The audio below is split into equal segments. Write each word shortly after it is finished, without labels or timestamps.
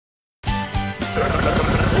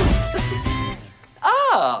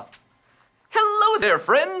Ah! Hello there,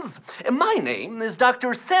 friends. My name is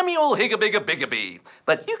Dr. Samuel Higgabigabigabee,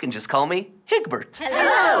 but you can just call me Higbert.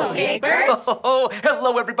 Hello, Higbert. Oh,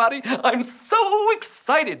 hello, everybody. I'm so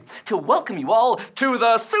excited to welcome you all to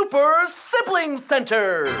the Super Sibling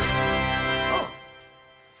Center.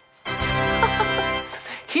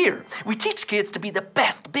 Here, we teach kids to be the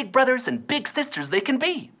best big brothers and big sisters they can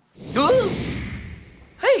be. Ooh.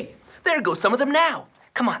 Hey, there go some of them now.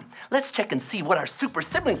 Come on, let's check and see what our super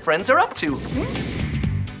sibling friends are up to.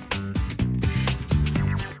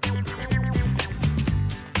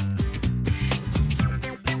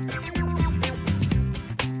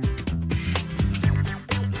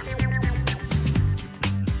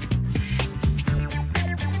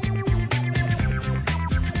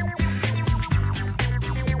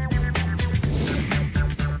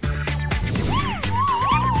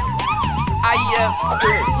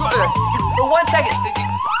 One second.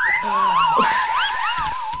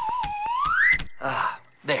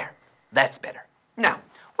 There. That's better. Now,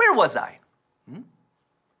 where was I?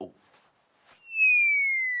 Oh.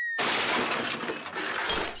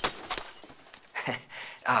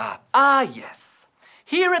 Yes.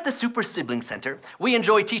 Here at the Super Sibling Center, we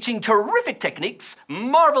enjoy teaching terrific techniques,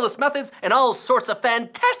 marvelous methods, and all sorts of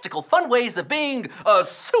fantastical fun ways of being a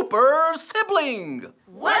super sibling.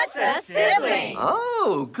 What's a sibling?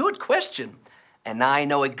 Oh, good question. And I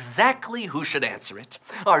know exactly who should answer it.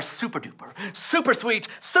 Our super-duper, super-sweet,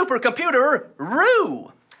 supercomputer,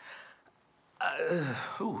 Roo.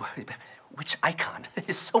 Which icon?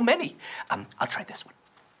 So many. I'll try this one.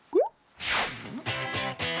 Ooh.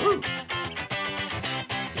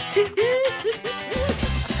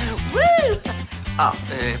 Woo! Oh,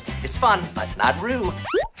 it's fun, but not Roo.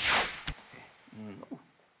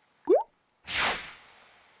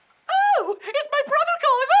 Oh, it's my brother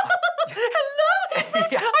calling. Hello,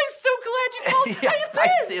 Higbert. I'm so glad you called. Yes, hi,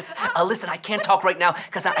 sis. Listen, I can't talk right now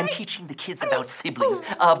because I'm teaching the kids about siblings.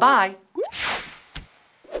 Bye.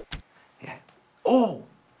 Yeah. Oh,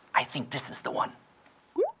 I think this is the one.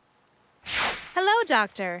 Hello,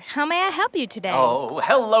 Doctor. How may I help you today? Oh,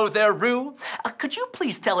 hello there, Roo. Could you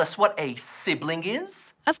please tell us what a sibling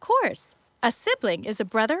is? Of course. A sibling is a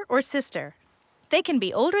brother or sister. They can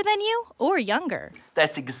be older than you or younger.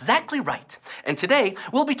 That's exactly right. And today,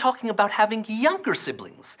 we'll be talking about having younger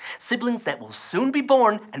siblings. Siblings that will soon be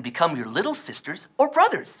born and become your little sisters or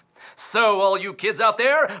brothers. So, all you kids out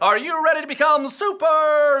there, are you ready to become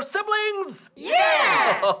super siblings?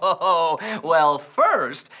 Yeah! Oh, well,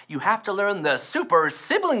 first, you have to learn the super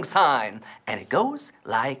sibling sign. And it goes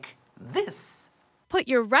like this. Put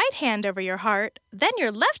your right hand over your heart, then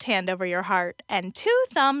your left hand over your heart, and 2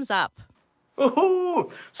 thumbs up.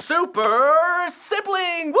 Woohoo! Super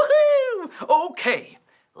sibling! Woohoo! Okay,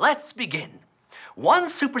 let's begin. One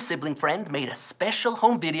super sibling friend made a special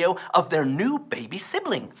home video of their new baby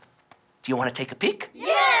sibling. Do you want to take a peek?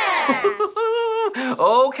 Yes!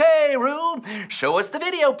 Okay, Roo, show us the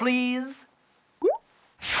video, please.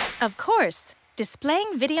 Of course.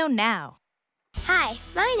 Displaying video now. Hi,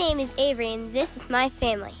 my name is Avery and this is my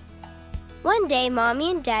family. One day,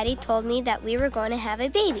 Mommy and Daddy told me that we were going to have a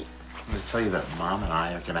baby. I'm going to tell you that Mom and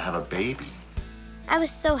I are going to have a baby. I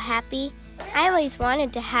was so happy. I always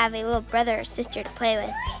wanted to have a little brother or sister to play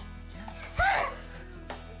with.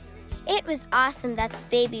 It was awesome that the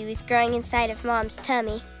baby was growing inside of Mom's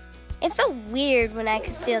tummy. It felt weird when I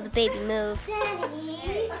could feel the baby move.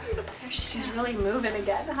 Daddy. She's really moving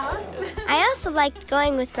again, huh? I also liked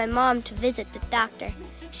going with my mom to visit the doctor.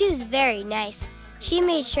 She was very nice. She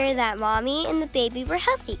made sure that Mommy and the baby were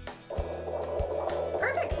healthy.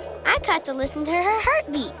 Perfect. I got to listen to her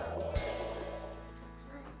heartbeat.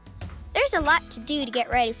 There's a lot to do to get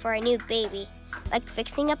ready for a new baby, like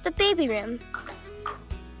fixing up the baby room.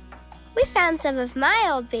 We found some of my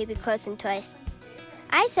old baby clothes and toys.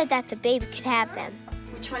 I said that the baby could have them.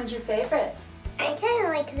 Which one's your favorite? I kind of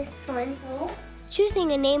like this one.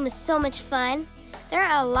 Choosing a name was so much fun. There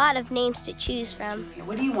are a lot of names to choose from. Okay,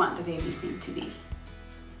 what do you want the baby's name to be?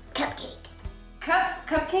 Cupcake.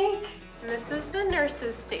 Cupcake? This is the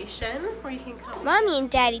nurse's station where you can come. Mommy and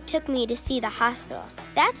Daddy took me to see the hospital.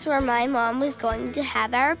 That's where my mom was going to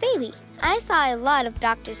have our baby. I saw a lot of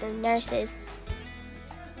doctors and nurses.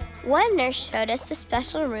 One nurse showed us the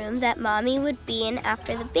special room that Mommy would be in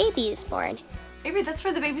after the baby is born. Maybe that's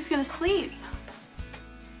where the baby's gonna sleep.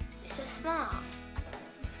 It's so small.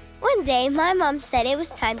 One day, my mom said it was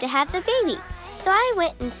time to have the baby, so I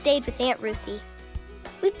went and stayed with Aunt Ruthie.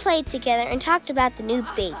 We played together and talked about the new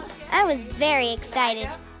baby. I was very excited.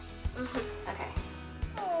 Okay.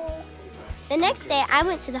 The next day, I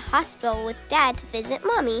went to the hospital with Dad to visit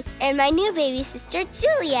Mommy and my new baby sister,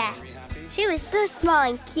 Julia. She was so small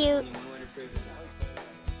and cute.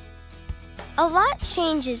 A lot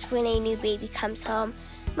changes when a new baby comes home.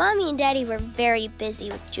 Mommy and Daddy were very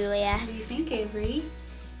busy with Julia. What do you think, Avery?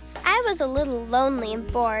 I was a little lonely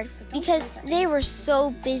and bored because they were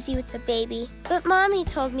so busy with the baby. But Mommy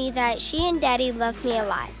told me that she and Daddy loved me a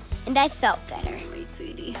lot, and I felt better. Wait,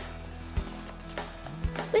 sweetie.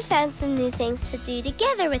 We found some new things to do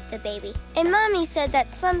together with the baby. And Mommy said that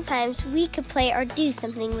sometimes we could play or do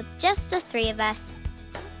something with just the three of us.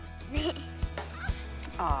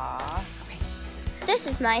 Aww. This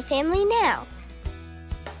is my family now.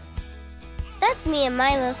 That's me and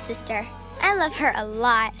my little sister. I love her a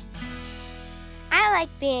lot. I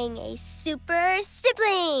like being a super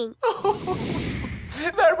sibling.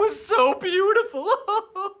 That was so beautiful.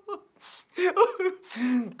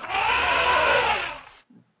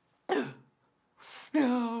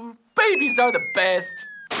 Oh, babies are the best.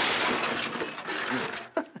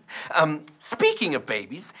 Speaking of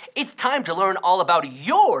babies, it's time to learn all about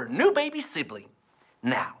your new baby sibling.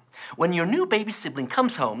 Now, when your new baby sibling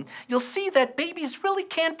comes home, you'll see that babies really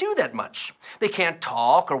can't do that much. They can't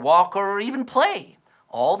talk or walk or even play.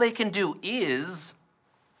 All they can do is...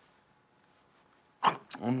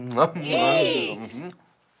 eat!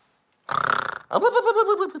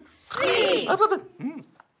 Sleep!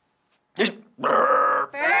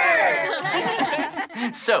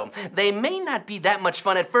 So, they may not be that much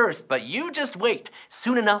fun at first, but you just wait.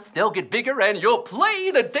 Soon enough, they'll get bigger and you'll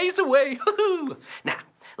play the days away. Now,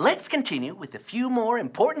 let's continue with a few more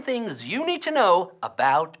important things you need to know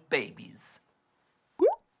about babies.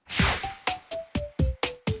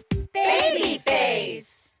 Baby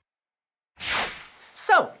face!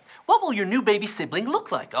 So, what will your new baby sibling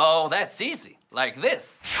look like? Oh, that's easy. Like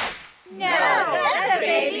this. No, that's a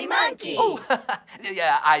baby monkey! Oh,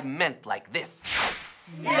 yeah, I meant like this.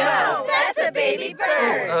 No, that's a baby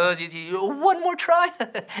bird! One more try.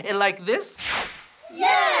 Like this.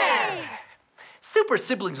 Yeah! Super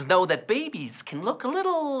siblings know that babies can look a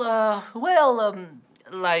little,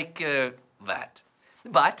 like that.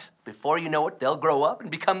 But before you know it, they'll grow up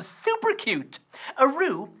and become super cute.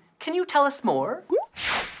 Aru, can you tell us more?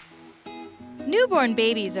 Newborn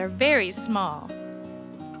babies are very small.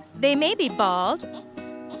 They may be bald,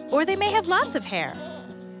 or they may have lots of hair.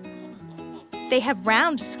 They have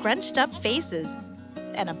round, scrunched-up faces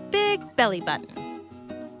and a big belly button.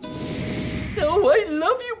 Oh, I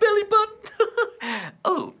love you, belly button.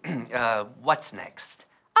 Oh, what's next?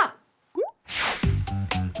 Ah.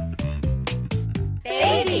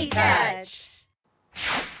 Baby touch!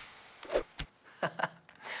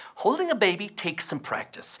 Holding a baby takes some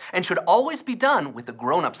practice and should always be done with a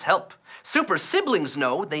grown-up's help. Super siblings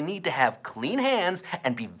know they need to have clean hands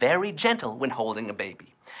and be very gentle when holding a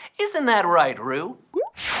baby. Isn't that right, Rue?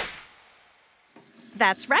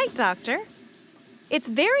 That's right, Doctor. It's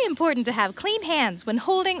very important to have clean hands when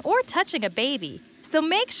holding or touching a baby, so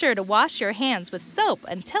make sure to wash your hands with soap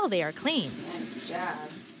until they are clean. Nice job.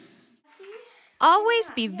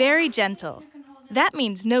 Always be very gentle. That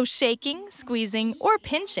means no shaking, squeezing, or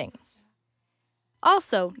pinching.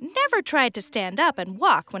 Also, never try to stand up and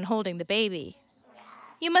walk when holding the baby.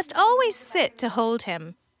 You must always sit to hold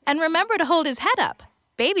him. And remember to hold his head up.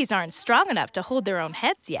 Babies aren't strong enough to hold their own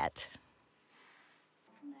heads yet.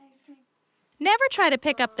 Never try to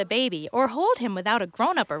pick up the baby or hold him without a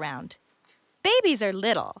grown-up around. Babies are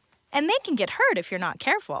little, and they can get hurt if you're not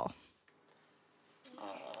careful.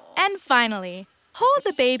 And finally, hold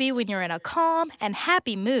the baby when you're in a calm and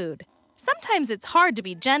happy mood. Sometimes it's hard to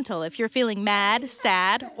be gentle if you're feeling mad,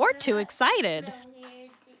 sad, or too excited.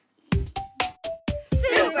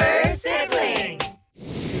 Super sibling!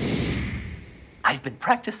 I've been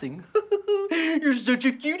practicing. You're such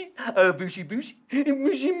a cutie. Bushy, bushy,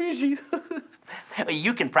 mushy, mushy.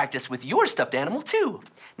 You can practice with your stuffed animal, too.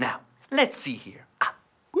 Now, let's see here. Ah.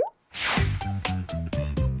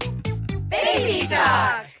 Baby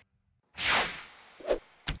talk!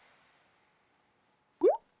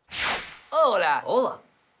 Hola. Hola.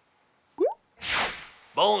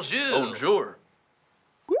 Bonjour. Bonjour.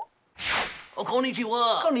 Oh,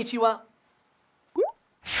 konnichiwa. Konnichiwa.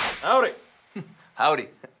 Howdy. Howdy.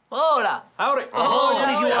 Hola. Howdy. Oh,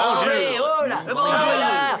 konnichiwa.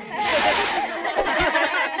 hola.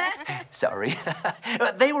 Sorry.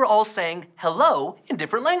 They were all saying hello in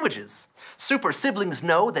different languages. Super siblings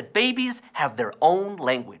know that babies have their own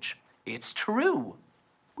language. It's true.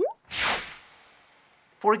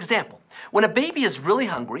 For example, when a baby is really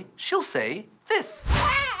hungry, she'll say this.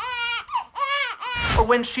 Or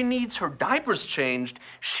when she needs her diapers changed,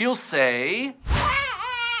 she'll say...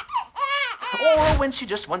 Or when she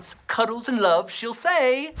just wants cuddles and love, she'll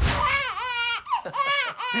say...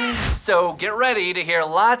 So get ready to hear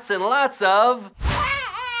lots and lots of...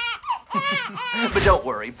 But don't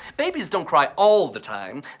worry, babies don't cry all the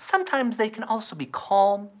time. Sometimes they can also be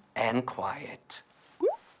calm and quiet.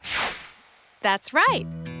 That's right.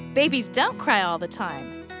 Babies don't cry all the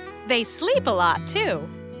time. They sleep a lot, too.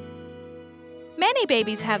 Many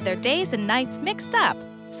babies have their days and nights mixed up,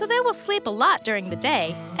 so they will sleep a lot during the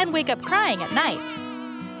day and wake up crying at night.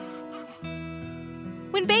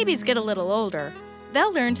 When babies get a little older,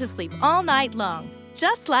 they'll learn to sleep all night long,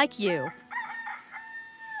 just like you.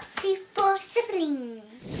 Super Sibling.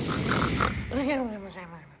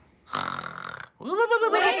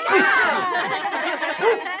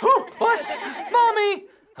 What? Mommy!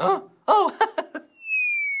 Huh? Oh!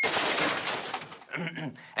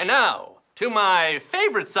 And now, to my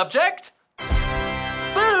favorite subject,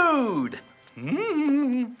 food!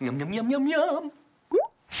 Yum, yum, yum, yum, yum.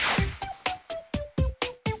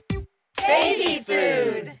 Baby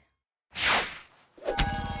food.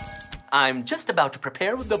 I'm just about to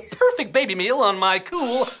prepare the perfect baby meal on my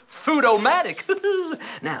cool Food-O-Matic.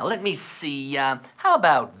 Now, let me see, how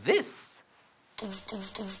about this?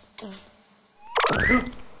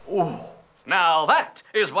 Oh, now that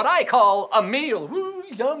is what I call a meal. Ooh,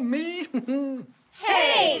 yummy.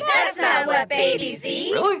 Hey, that's not what babies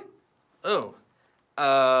eat. Really? Oh.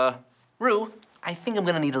 Rue, I think I'm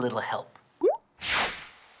gonna need a little help.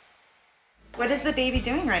 What is the baby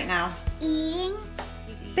doing right now? Eating.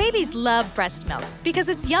 Babies love breast milk because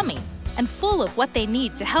it's yummy and full of what they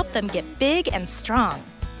need to help them get big and strong.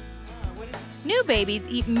 New babies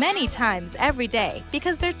eat many times every day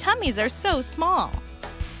because their tummies are so small.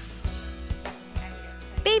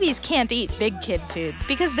 Babies can't eat big kid food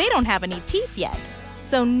because they don't have any teeth yet.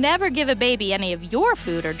 So never give a baby any of your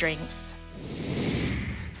food or drinks.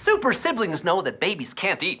 Super siblings know that babies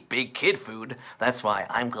can't eat big kid food. That's why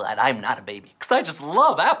I'm glad I'm not a baby, because I just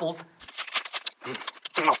love apples.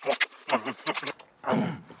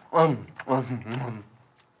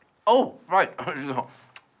 Oh, right.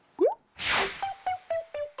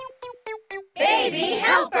 Baby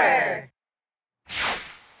helper.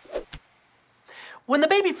 When the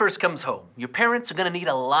baby first comes home, your parents are gonna need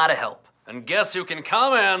a lot of help. And guess who can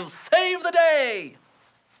come and save the day?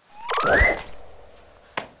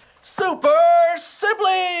 Super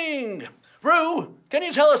Sibling! Rue, can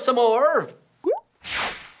you tell us some more?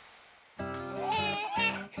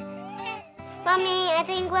 Mommy, I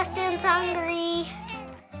think Weston's hungry.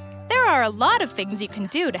 There are a lot of things you can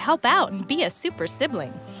do to help out and be a super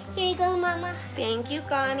sibling. Here you go, Mama. Thank you,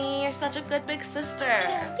 Connie. You're such a good big sister.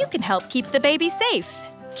 You can help keep the baby safe.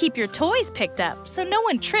 Keep your toys picked up so no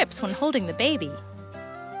one trips when holding the baby.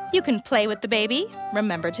 You can play with the baby.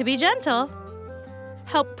 Remember to be gentle.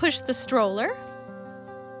 Help push the stroller.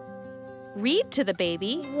 Read to the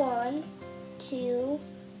baby. 1, 2,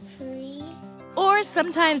 3. Or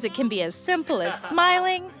sometimes it can be as simple as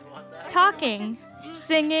smiling, talking,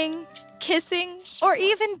 singing, kissing, or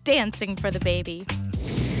even dancing for the baby.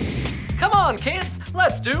 Come on, kids,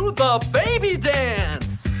 let's do the baby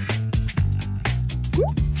dance!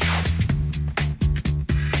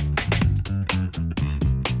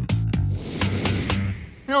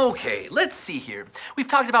 Okay, let's see here. We've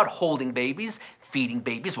talked about holding babies, feeding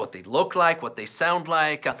babies, what they look like, what they sound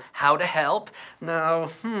like, how to help. Now,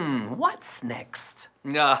 what's next?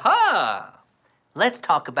 Aha! Let's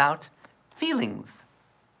talk about feelings.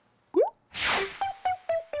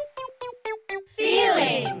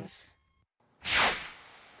 Feelings.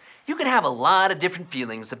 You can have a lot of different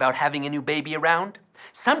feelings about having a new baby around.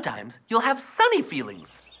 Sometimes you'll have sunny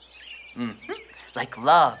feelings, like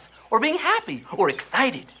love, or being happy, or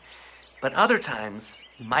excited. But other times,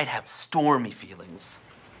 you might have stormy feelings,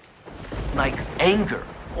 like anger,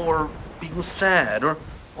 or being sad, or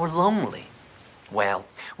lonely. Well,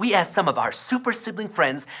 we asked some of our super sibling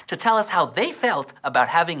friends to tell us how they felt about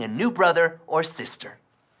having a new brother or sister.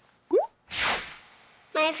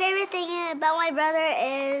 My favorite thing about my brother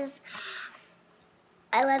is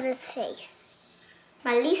I love his face.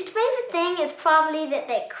 My least favorite thing is probably that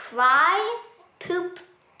they cry, poop,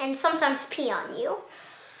 and sometimes pee on you.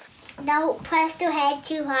 Don't press their head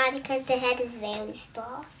too hard because the head is very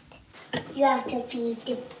soft. You have to feed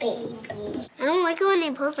the baby. I don't like it when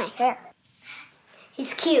he pulls my hair.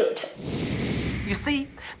 He's cute. You see,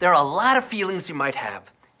 there are a lot of feelings you might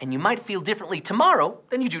have, and you might feel differently tomorrow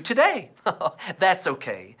than you do today. That's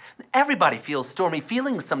okay. Everybody feels stormy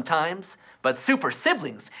feelings sometimes, but super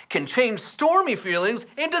siblings can change stormy feelings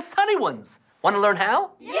into sunny ones. Want to learn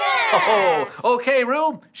how? Yes! Oh, okay,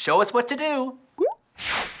 Rue, show us what to do.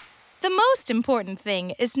 The most important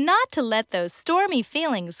thing is not to let those stormy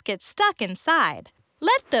feelings get stuck inside.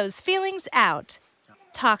 Let those feelings out.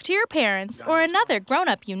 Talk to your parents or another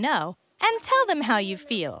grown-up you know and tell them how you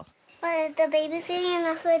feel. But the baby's getting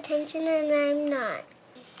enough attention and I'm not.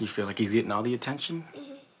 You feel like he's getting all the attention?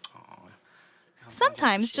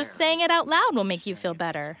 Sometimes just saying it out loud will make you feel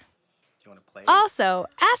better. Also,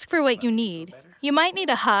 ask for what you need. You might need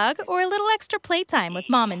a hug or a little extra playtime with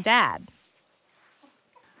Mom and Dad.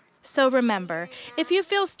 So remember, if you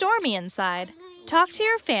feel stormy inside, talk to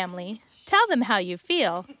your family, tell them how you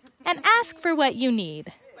feel, and ask for what you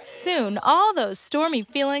need. Soon, all those stormy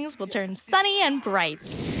feelings will turn sunny and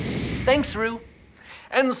bright. Thanks, Rue.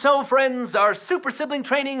 And so, friends, our super sibling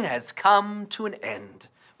training has come to an end.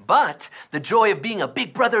 But the joy of being a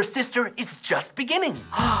big brother or sister is just beginning.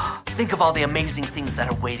 Think of all the amazing things that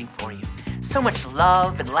are waiting for you. So much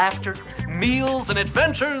love and laughter, meals and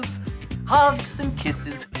adventures, hugs and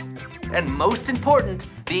kisses, and most important,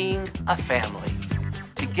 being a family.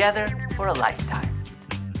 Together for a lifetime.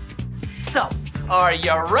 So, are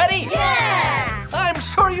you ready? Yes! I'm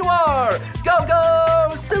sure you are! Go,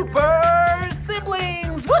 go, super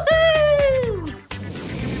siblings! Woohoo!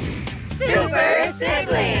 Super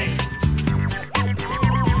Sibling!